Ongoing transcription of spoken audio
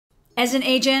As an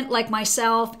agent like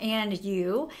myself and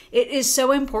you, it is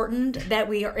so important that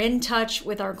we are in touch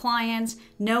with our clients,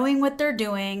 knowing what they're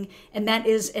doing, and that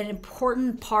is an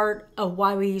important part of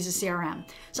why we use a CRM.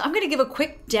 So I'm going to give a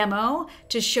quick demo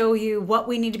to show you what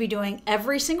we need to be doing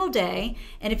every single day.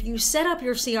 And if you set up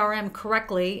your CRM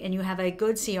correctly and you have a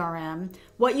good CRM,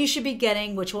 what you should be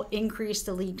getting, which will increase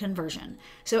the lead conversion.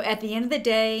 So at the end of the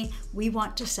day, we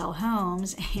want to sell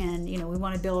homes and we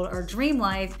want to build our dream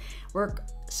life, work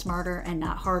smarter and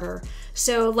not harder.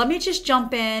 So let me just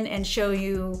jump in and show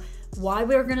you why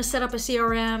we're going to set up a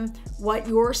CRM, what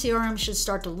your CRM should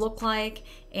start to look like,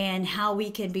 and how we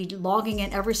can be logging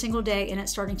in every single day and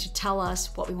it's starting to tell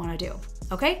us what we want to do.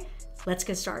 Okay? Let's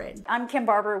get started. I'm Kim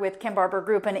Barber with Kim Barber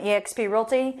Group and eXp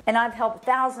Realty, and I've helped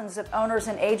thousands of owners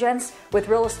and agents with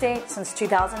real estate since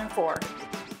 2004.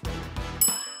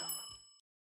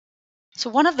 So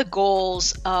one of the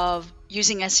goals of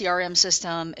using a CRM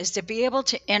system is to be able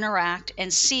to interact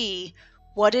and see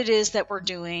what it is that we're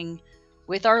doing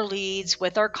with our leads,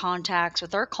 with our contacts,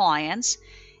 with our clients.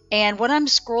 And what I'm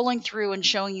scrolling through and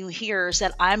showing you here is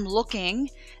that I'm looking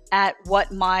at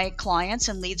what my clients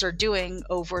and leads are doing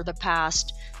over the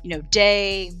past,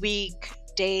 day, week,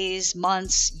 days,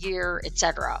 months, year,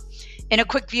 etc. in a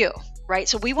quick view. Right?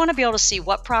 So we want to be able to see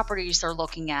what properties they're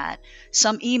looking at,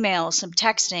 some emails, some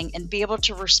texting, and be able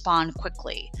to respond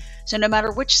quickly. So no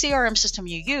matter which CRM system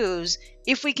you use,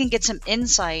 if we can get some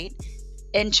insight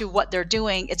into what they're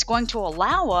doing, it's going to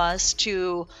allow us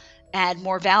to add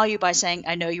more value by saying,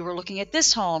 I know you were looking at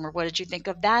this home, or what did you think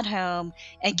of that home,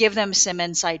 and give them some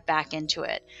insight back into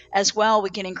it. As well, we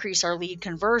can increase our lead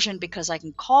conversion because I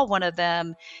can call one of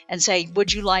them and say,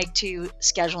 would you like to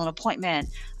schedule an appointment?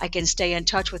 I can stay in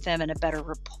touch with them in a better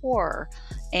rapport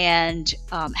and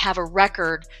have a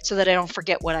record so that I don't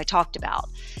forget what I talked about.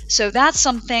 So that's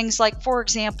some things like, for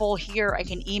example, here I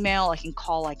can email, I can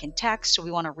call, I can text. So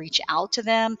we want to reach out to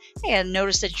them. Hey, I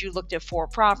noticed that you looked at 4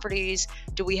 properties.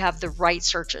 Do we have the right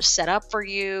searches set up for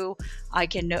you? I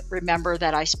can remember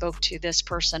that I spoke to this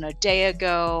person a day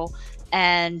ago,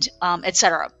 and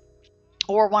etc.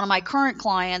 Or one of my current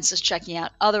clients is checking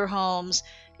out other homes.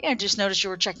 Just notice you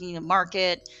were checking the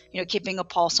market, keeping a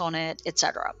pulse on it,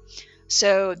 etc.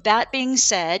 So that being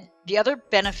said, the other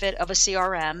benefit of a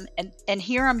CRM, and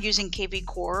here I'm using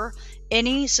kvCORE,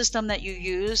 any system that you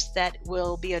use that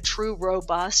will be a true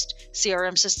robust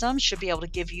CRM system should be able to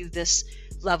give you this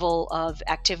level of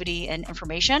activity and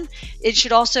information. You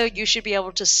should be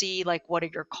able to see like what are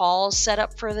your calls set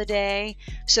up for the day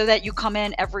so that you come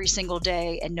in every single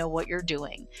day and know what you're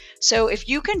doing. So if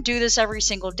you can do this every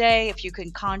single day, if you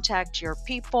can contact your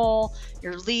people,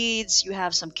 your leads, you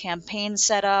have some campaigns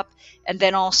set up, and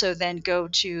then also then go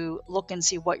to look and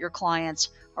see what your clients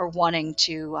are wanting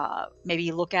to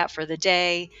maybe look at for the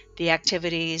day, the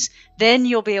activities, then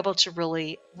you'll be able to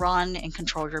really run and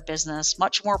control your business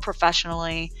much more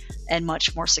professionally and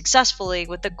much more successfully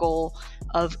with the goal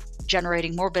of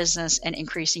generating more business and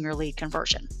increasing your lead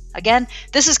conversion. Again,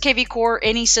 this is kvCORE.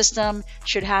 Any system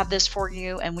should have this for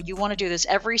you. And when you want to do this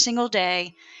every single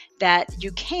day, that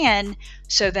you can,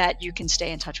 so that you can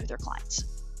stay in touch with your clients.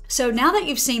 So now that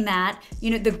you've seen that,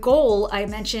 the goal I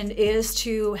mentioned is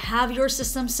to have your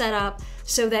system set up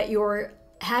so that you're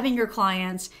having your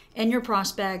clients and your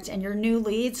prospects and your new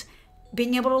leads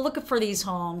being able to look for these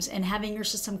homes and having your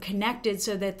system connected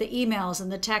so that the emails and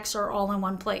the texts are all in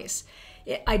one place.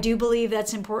 I do believe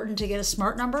that's important to get a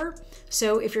smart number.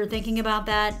 So if you're thinking about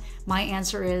that, my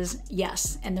answer is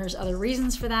yes. And there's other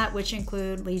reasons for that, which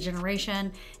include lead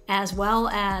generation, as well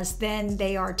as then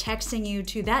they are texting you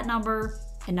to that number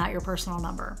and not your personal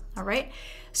number. All right.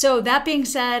 So that being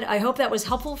said, I hope that was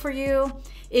helpful for you.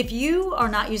 If you are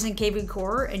not using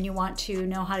kvCORE and you want to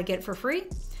know how to get it for free,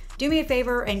 do me a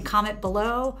favor and comment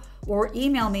below or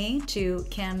email me to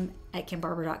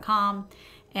kim@kimbarber.com.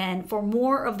 And for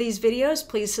more of these videos,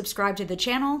 please subscribe to the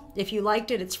channel. If you liked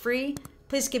it, it's free.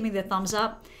 Please give me the thumbs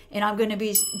up. And I'm going to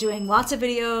be doing lots of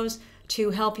videos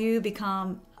to help you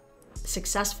become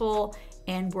successful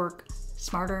and work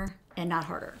smarter and not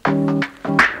harder.